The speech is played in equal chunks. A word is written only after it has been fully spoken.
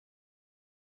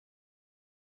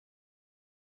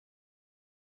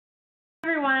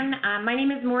everyone. My name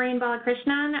is Maureen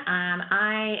Balakrishnan.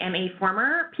 I am a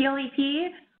former PLDP.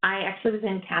 I actually was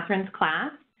in Catherine's class.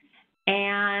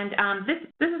 And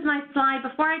this is my slide.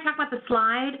 Before I talk about the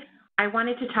slide, I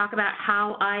wanted to talk about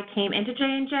how I came into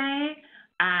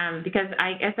J&J because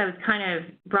I guess I was kind of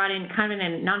brought in kind of in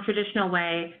a non-traditional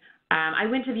way. I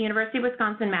went to the University of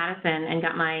Wisconsin-Madison and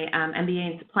got my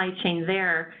MBA in supply chain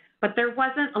there, but there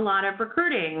wasn't a lot of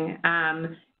recruiting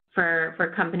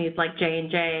for companies like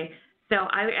J&J. So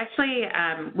I actually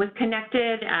was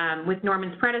connected with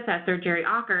Norman's predecessor, Jerry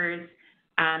Ockers,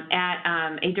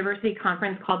 at a diversity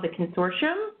conference called the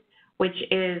Consortium, which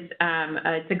is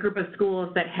it's a group of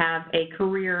schools that have a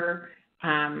career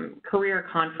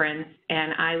conference,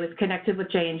 and I was connected with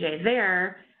J&J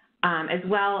there, as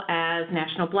well as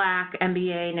National Black,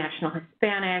 MBA, National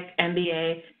Hispanic,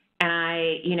 MBA, and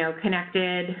I,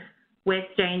 connected with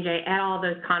J&J at all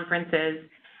those conferences.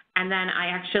 And then I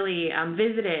actually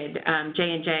visited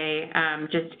J&J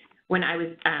just when I was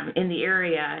in the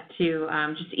area to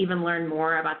just even learn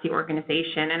more about the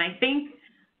organization. And I think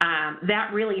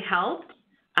that really helped,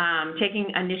 taking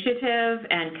initiative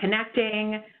and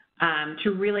connecting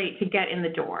to get in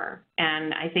the door.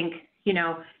 And I think,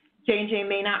 J&J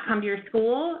may not come to your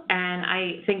school, and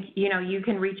I think, you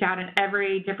can reach out in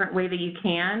every different way that you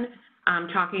can,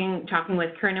 talking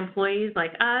with current employees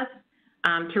like us,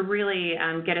 to really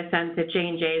get a sense that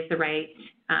J&J is the right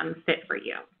fit for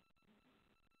you.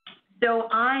 So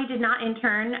I did not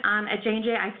intern at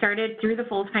J&J. I started through the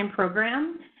full-time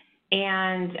program,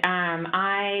 and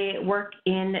I work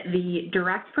in the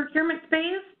direct procurement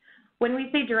space. When we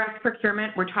say direct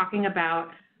procurement, we're talking about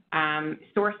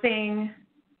sourcing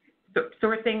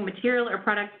material or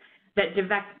products that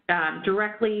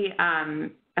directly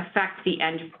affect the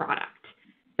end product.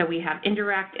 So we have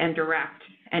indirect and direct,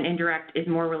 and indirect is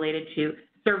more related to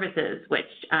services, which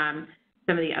some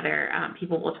of the other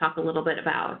people will talk a little bit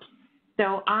about.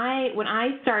 So when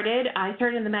I started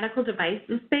in the medical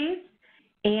devices space,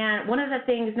 and one of the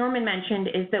things Norman mentioned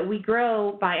is that we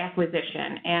grow by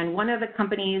acquisition. And one of the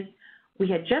companies we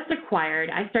had just acquired,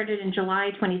 I started in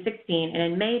July 2016,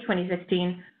 and in May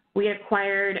 2016, we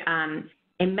acquired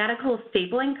a medical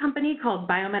stapling company called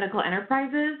Biomedical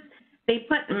Enterprises. They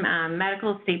put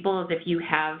medical staples if you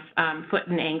have foot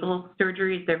and ankle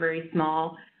surgeries. They're very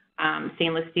small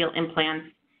stainless steel implants.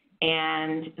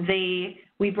 And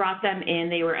we brought them in.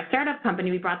 They were a startup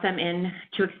company. We brought them in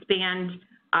to expand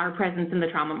our presence in the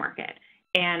trauma market.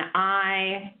 And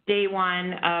day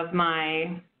one of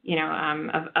my,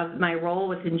 of my role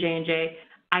within J&J,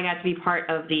 I got to be part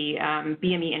of the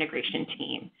BME integration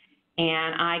team.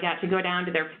 And I got to go down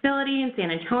to their facility in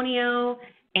San Antonio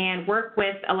and work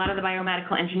with a lot of the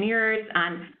biomedical engineers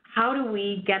on how do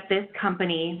we get this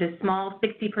company, this small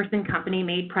 60-person company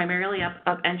made primarily up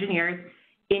of engineers,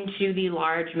 into the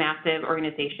large, massive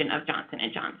organization of Johnson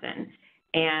 & Johnson,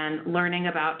 and learning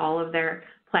about all of their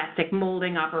plastic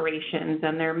molding operations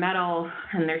and their metal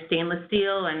and their stainless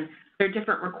steel and their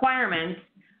different requirements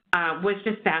was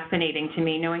just fascinating to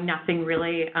me, knowing nothing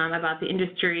really about the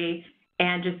industry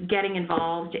and just getting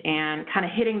involved and kind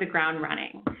of hitting the ground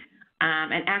running.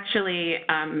 And actually,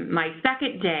 my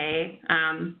second day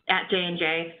at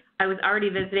J&J, I was already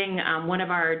visiting one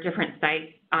of our different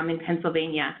sites in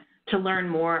Pennsylvania to learn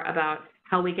more about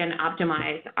how we can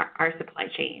optimize our supply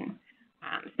chain.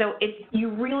 So you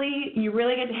really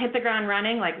get to hit the ground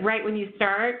running, like right when you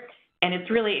start, and it's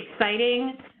really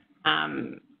exciting.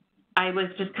 I was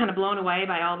just kind of blown away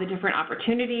by all the different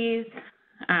opportunities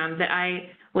that I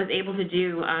was able to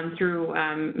do through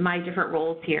my different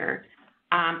roles here.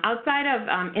 Outside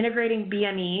of integrating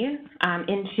BME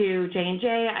into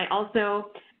J&J, I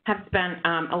also have spent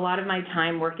a lot of my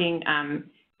time working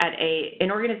at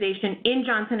an organization in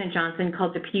Johnson & Johnson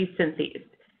called DePuy Synthes.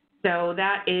 So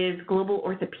that is global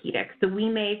orthopedics. So we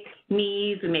make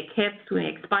knees, we make hips, we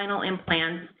make spinal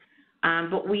implants,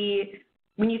 but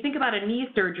when you think about a knee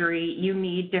surgery, you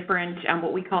need different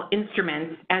what we call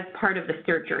instruments as part of the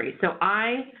surgery. So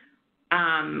I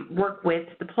work with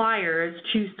suppliers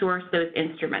to source those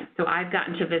instruments. So I've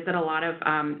gotten to visit a lot of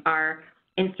our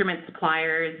instrument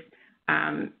suppliers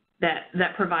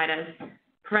that provide us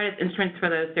instruments for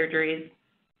those surgeries,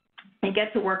 and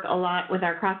get to work a lot with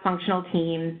our cross-functional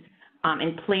teams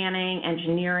in planning,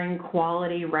 engineering,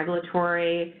 quality,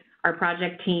 regulatory, our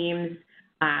project teams,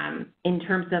 in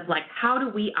terms of like how do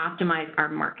we optimize our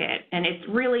market. And it's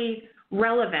really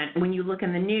relevant when you look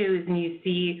in the news and you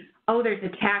see, oh, there's a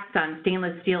tax on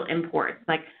stainless steel imports.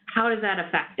 Like, how does that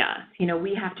affect us?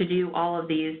 We have to do all of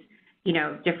these,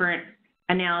 different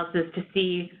analysis to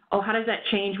see, oh, how does that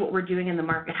change what we're doing in the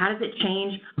market? How does it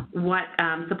change what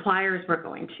suppliers we're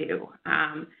going to?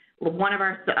 one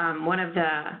of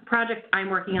the projects I'm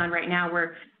working on right now,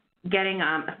 we're getting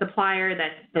a supplier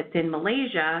that's in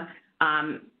Malaysia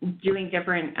doing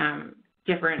different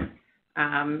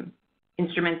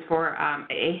instruments for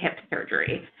a hip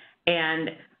surgery. And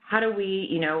how do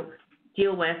we,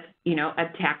 deal with, a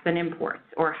tax on imports,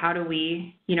 or how do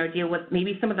we, deal with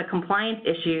maybe some of the compliance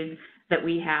issues that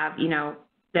we have,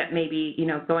 that may be,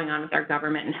 going on with our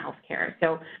government and healthcare.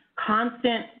 So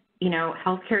constant,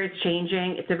 healthcare is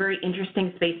changing. It's a very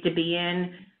interesting space to be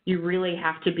in. You really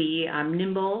have to be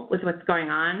nimble with what's going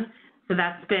on. So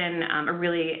that's been a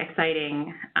really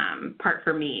exciting part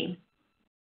for me.